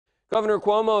Governor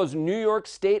Cuomo's New York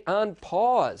State on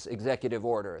pause executive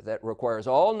order that requires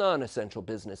all non-essential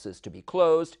businesses to be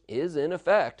closed is in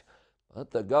effect.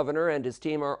 But the governor and his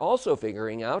team are also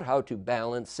figuring out how to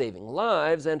balance saving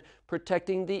lives and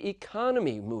protecting the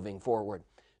economy moving forward.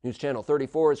 News Channel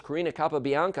 34's Karina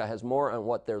Capabianca has more on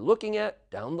what they're looking at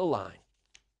down the line.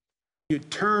 You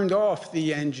turned off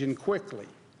the engine quickly.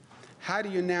 How do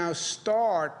you now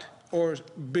start or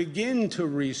begin to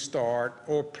restart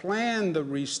or plan the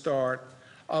restart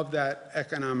of that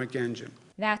economic engine?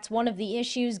 That's one of the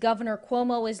issues Governor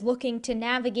Cuomo is looking to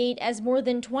navigate as more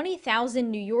than 20,000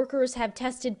 New Yorkers have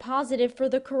tested positive for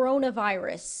the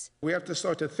coronavirus. We have to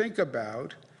start to think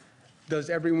about, does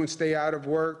everyone stay out of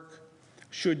work?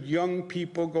 Should young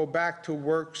people go back to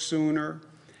work sooner?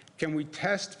 Can we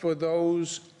test for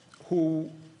those who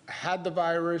had the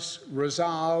virus,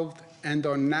 resolved, and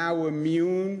are now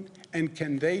immune? And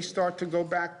can they start to go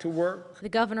back to work? The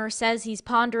governor says he's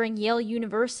pondering Yale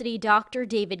University Dr.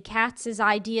 David Katz's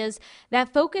ideas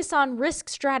that focus on risk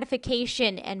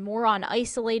stratification and more on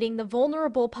isolating the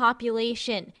vulnerable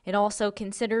population. It also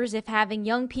considers if having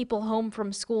young people home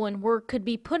from school and work could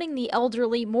be putting the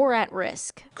elderly more at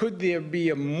risk. Could there be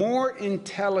a more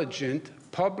intelligent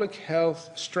public health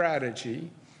strategy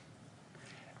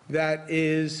that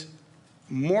is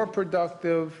more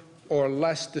productive or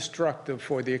less destructive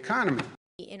for the economy?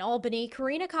 In Albany,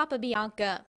 Karina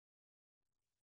Capabianca,